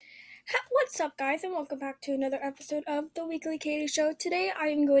up, guys, and welcome back to another episode of the Weekly Katie Show. Today I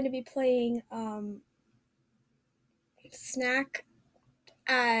am going to be playing Snack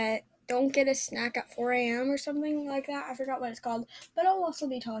at Don't Get a Snack at 4 a.m. or something like that. I forgot what it's called, but I'll also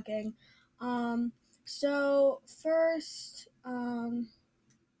be talking. So first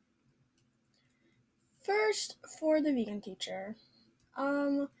for the vegan teacher.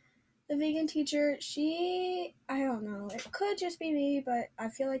 The vegan teacher, I don't know, it could just be me, but I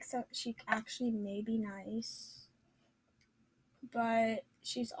feel like she actually may be nice. But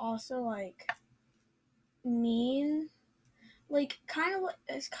she's also, mean. It's kind of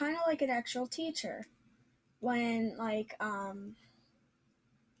like an actual teacher. When,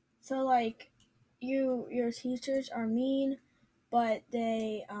 your teachers are mean, but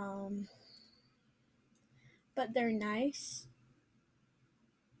they're nice.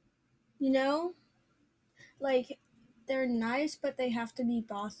 You know? Like, they're nice, but they have to be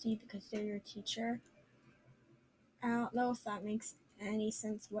bossy because they're your teacher. I don't know if that makes any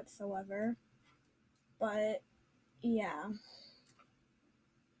sense whatsoever. But, yeah.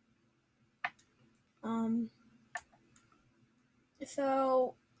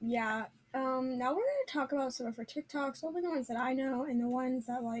 So, yeah. Now we're going to talk about some of her TikToks, only the ones that I know, and the ones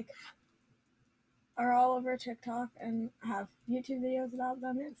that, are all over TikTok and have YouTube videos about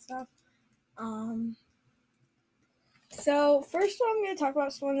them and stuff. So first one I'm going to talk about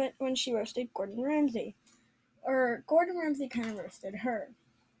is the one that when she roasted Gordon Ramsay. Or Gordon Ramsay kind of roasted her.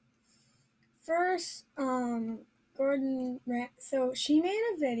 First, so she made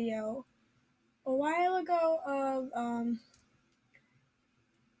a video a while ago of,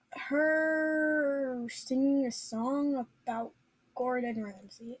 her singing a song about Gordon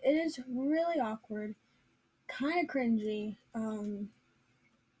Ramsay. It is really awkward, kind of cringy,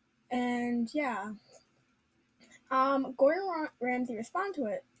 and yeah. Gordon Ramsay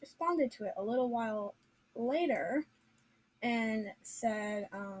responded to it a little while later, and said,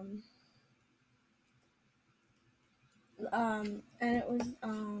 and it was,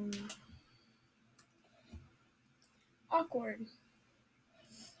 awkward.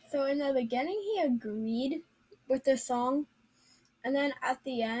 So in the beginning, he agreed with the song, and then at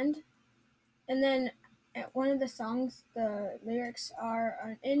the end, and then at one of the songs, the lyrics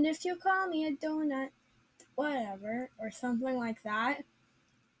are, and if you call me a donut, whatever, or something like that.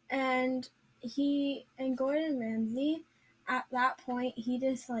 And Gordon Ramsay, at that point, he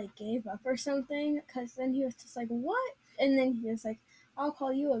just, gave up or something, because then he was just like, what? And then he was like, I'll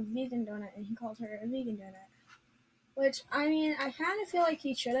call you a vegan donut, and he called her a vegan donut. Which, I mean, I kind of feel like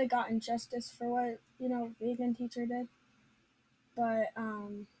he should have gotten justice for what, vegan teacher did. But,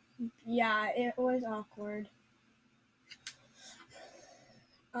 yeah, it was awkward.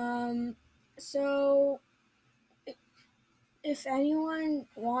 So, if anyone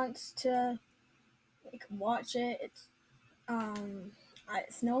wants to, watch it, it's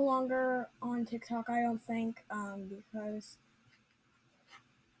no longer on TikTok, I don't think, because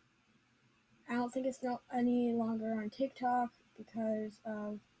I don't think it's any longer on TikTok because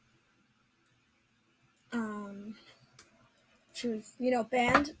of, she was,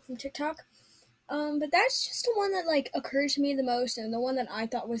 banned from TikTok. But that's just the one that, occurred to me the most and the one that I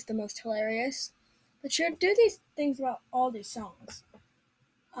thought was the most hilarious. But she would do these things about all these songs.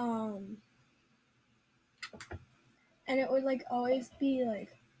 And it would, always be, and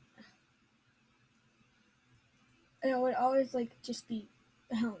it would always, just be,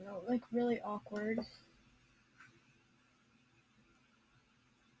 I don't know, really awkward.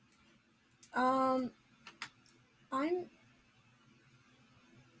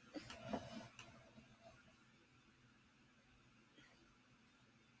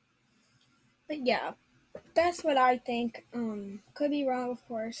 But yeah, that's what I think. Could be wrong, of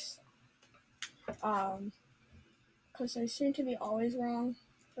course. Because I seem to be always wrong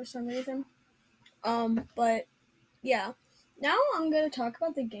for some reason. But yeah. Now I'm going to talk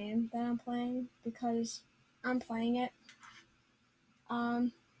about the game that I'm playing because I'm playing it. Not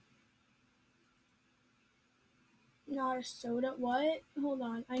a soda. What? Hold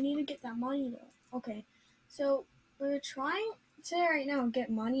on. I need to get that money though. Okay. So we're trying to right now get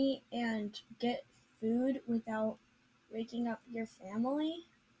money and get food without waking up your family.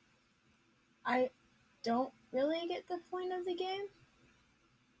 I don't really get the point of the game,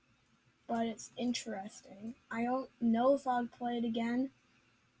 but it's interesting. I don't know if I'll play it again,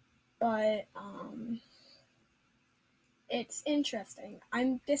 but it's interesting.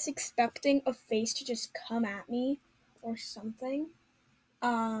 I'm just expecting a face to just come at me or something.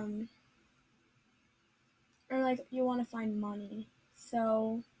 Or you want to find money.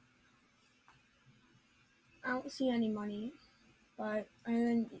 So I don't see any money, but and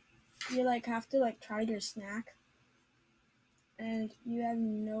then you like have to like try your snack, and you have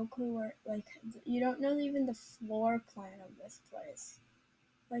no clue where, like, you don't know even the floor plan of this place.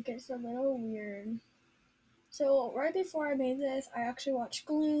 Like, it's a little weird. So right before I made this, I actually watched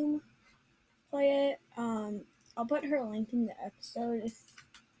Gloom play it. I'll put her link in the episode if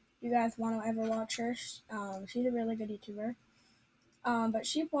you guys want to ever watch her. She's a really good YouTuber. But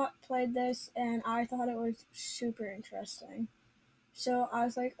she played this, and I thought it was super interesting. So I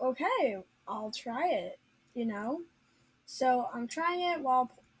was like, okay, I'll try it, you know? So I'm trying it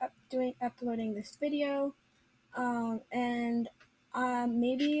while uploading this video. And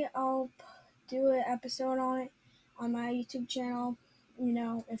maybe I'll do an episode on it on my YouTube channel,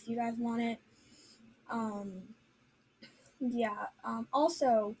 if you guys want it. Yeah.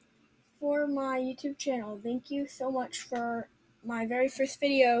 Also, for my YouTube channel, thank you so much for my very first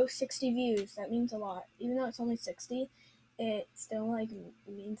video, 60 views. That means a lot. Even though it's only 60, it still like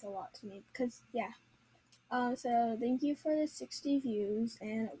means a lot to me because yeah. So thank you for the 60 views,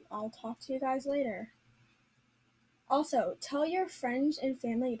 and I'll talk to you guys later. Also, tell your friends and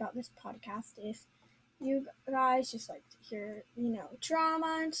family about this podcast if you guys just like to hear,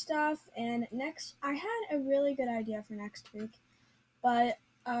 drama and stuff. And I had a really good idea for next week, but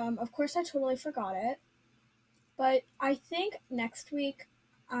of course I totally forgot it. But I think next week,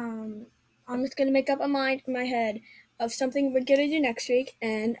 I'm just gonna make up a mind in my head of something we're gonna do next week,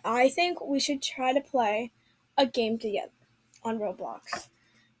 and I think we should try to play a game together on Roblox.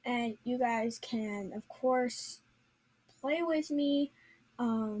 And you guys can, of course, play with me,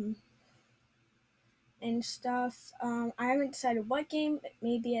 and stuff. I haven't decided what game.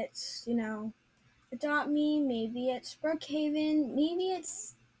 Maybe it's, Adopt Me. Maybe it's Brookhaven. Maybe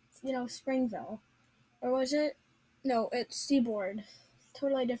it's, Springville. Or was it? No, it's Seaboard.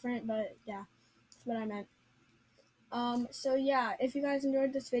 Totally different, but yeah, that's what I meant. So yeah, if you guys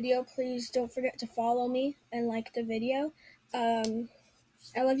enjoyed this video, please don't forget to follow me and like the video. I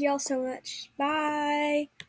love y'all so much. Bye!